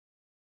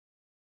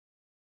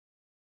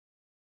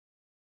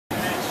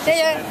We're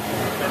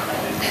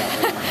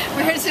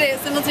here today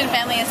at Symington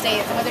Family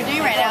Estates, and what they're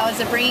doing right now is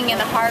they're bringing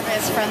in the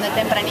harvest from the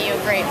Tempranillo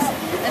grapes.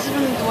 This is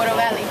from the Douro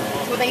Valley.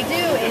 So what they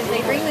do is they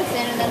bring this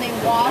in and then they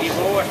wash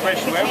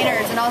the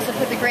containers and also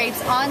put the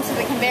grapes onto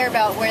the conveyor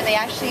belt where they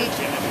actually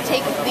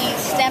take the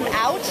stem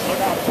out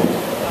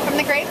from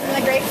the grapes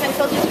and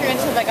filter through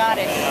into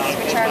lagares,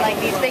 which are like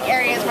these big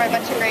areas where a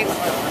bunch of grapes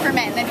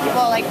ferment, and then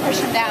people like push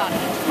them down.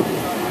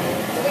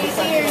 What you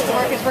see here is the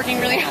workers working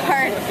really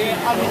hard,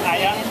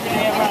 obviously,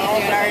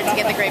 in order to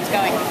get the grapes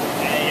going.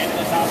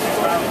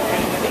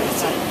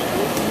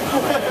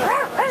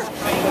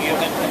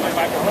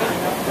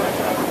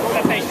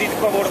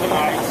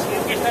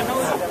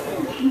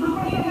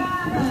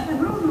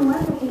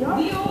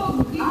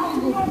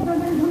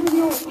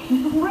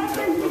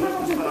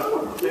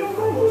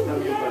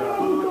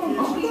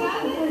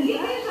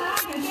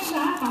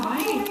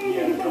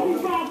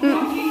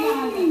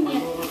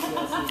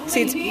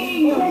 Seeds.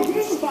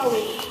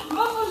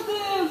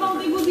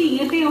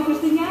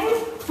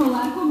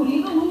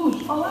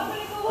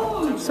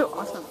 So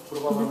awesome.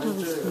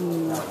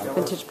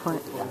 Vintage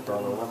port.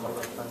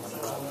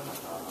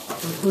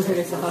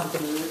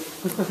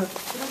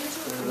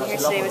 I'm here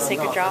today with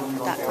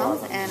sacreddrop.com,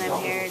 and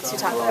I'm here to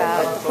talk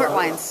about the port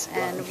wines.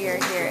 And we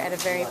are here at a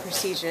very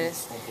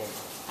prestigious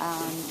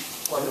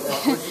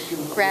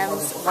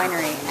Graham's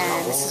Winery,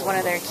 and this is one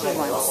of their key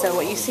ones. So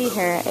what you see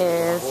here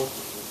is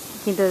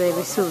Quinta de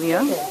Vesuvio,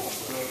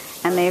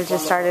 and they've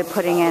just started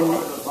putting in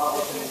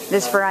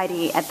this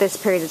variety at this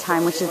period of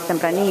time, which is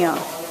Tempranillo.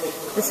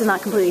 This is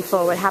not completely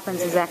full. What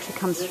happens is it actually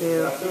comes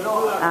through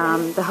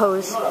the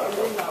hose,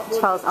 which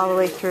follows all the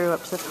way through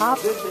up to the top,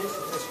 to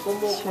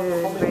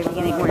the very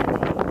beginning where they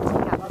take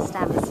out the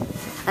stems.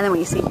 And then what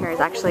you see here is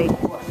actually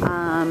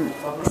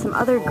some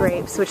other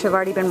grapes which have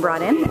already been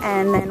brought in,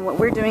 and then what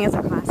we're doing as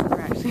a class is we're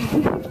actually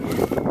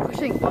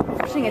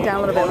pushing it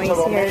down a little bit. What you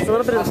see here is a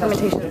little bit of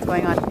fermentation that's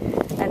going on,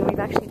 and we've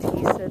actually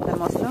tasted the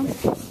mosto,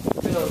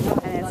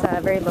 and it's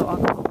very low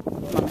alcohol at the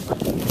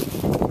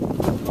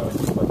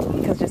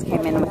moment, because it just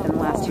came in within the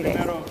last 2 days.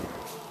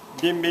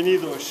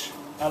 Bienvenidos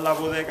a la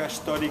bodega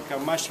histórica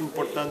más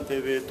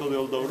importante de todo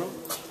el Douro.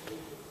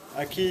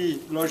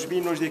 Aquí los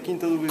vinos de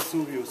Quinta do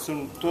Vesuvio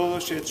son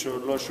todos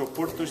hechos, los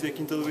soportos de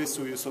Quinta do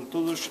Vesuvio son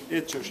todos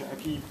hechos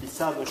aquí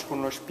pisados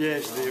con los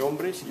pies de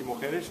hombres y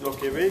mujeres. Lo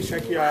que veis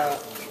aquí ha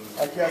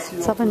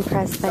sido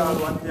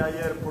pisado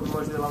anteayer por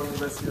los de la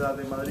Universidad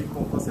de Madrid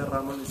con José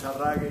Ramón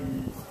Lizarraga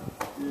y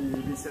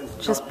Vicente.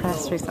 Just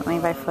pressed recently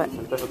by foot.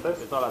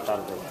 Toda la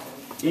tarde.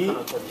 Y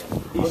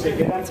se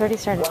quedan, It's already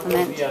started to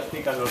ferment. días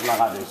pican los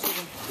lagares?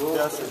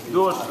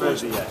 2 o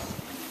 3 días.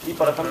 Y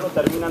por ejemplo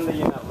terminan de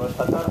llenarlo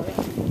esta tarde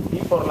y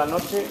por la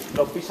noche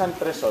lo pisan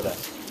 3 horas.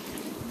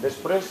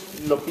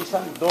 Después lo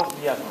pisan 2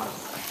 días más.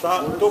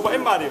 Está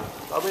en Mario,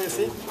 ¿está bien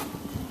así?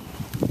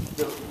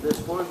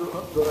 Después,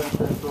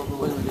 durante todo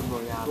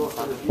los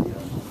 3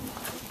 días,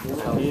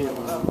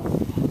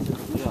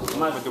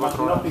 Más no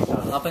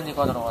pisado. de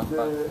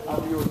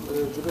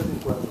vez en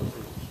cuando,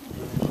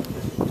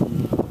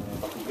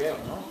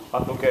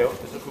 Bazuqueo,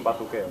 eso es un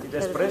bazuqueo. Y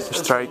después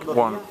Strike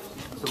one.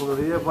 El segundo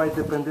día vai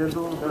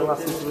dependendo da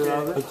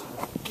sensibilidade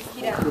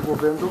que vou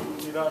vendo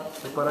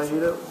para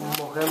ir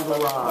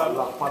morrendo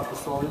a parte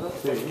sólida.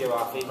 Pero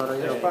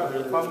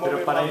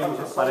para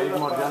ir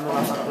mordiendo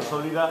la parte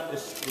sólida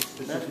es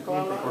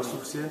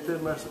suficiente,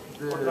 mas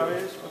Otra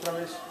vez.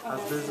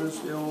 às vezes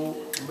eu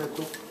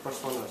meto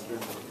personas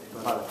dentro,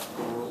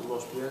 com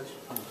os pés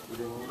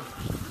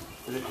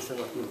irem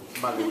pisando aquilo.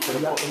 Vale, pero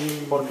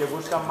 ¿porque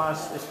buscan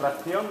más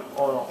extracción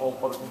o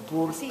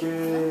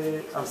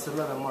Porque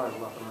acelera mais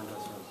a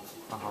fermentação.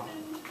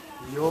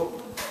 E eu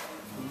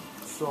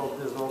só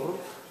desdobro,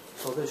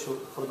 só deixo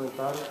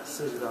fermentar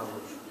 6 graus.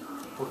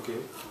 Porquê?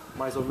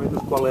 Mais ou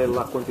menos qual é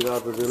a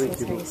quantidade de So it's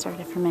líquido, already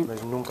started to ferment.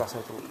 mas nunca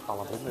acerto a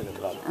la primeira,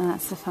 claro. And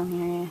that's the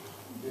foamy area.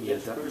 Y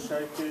después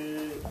hay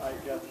que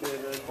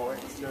hacer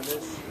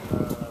correcciones.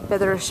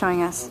 Pedro is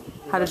showing us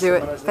how to do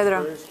it.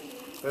 Pedro,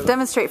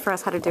 demonstrate for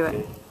us how to do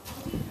it.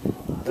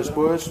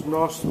 Depois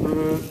nós,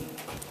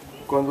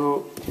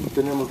 quando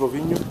temos o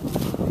vinho,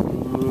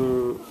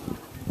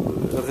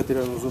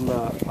 retiramos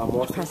uma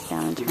amostra Press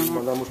down and e turn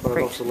mandamos it. para o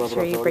Break. nosso Make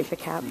sure you break laboratório the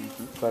cap.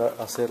 para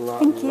hacer lá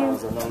Thank you.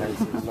 as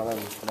análises.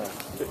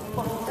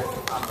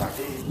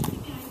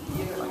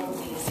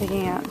 It's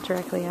taking out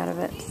directly out of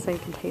it so you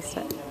can taste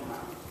it.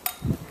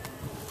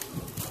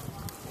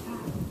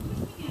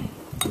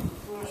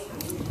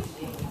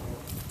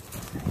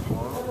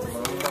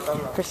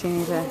 Christine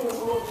needs a...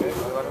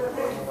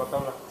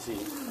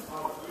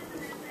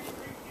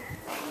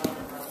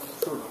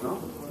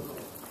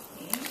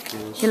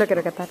 Yo lo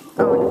quiero catar.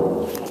 Ah,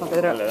 bueno. Con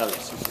Pedro. Dale.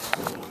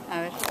 A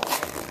ver.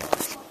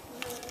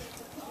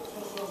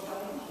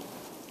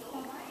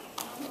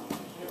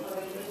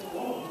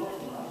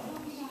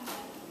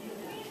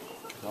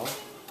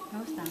 Me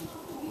gustan.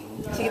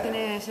 Sí que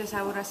tiene ese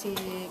sabor así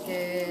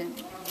que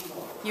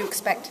you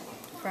expect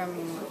from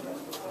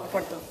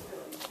Porto.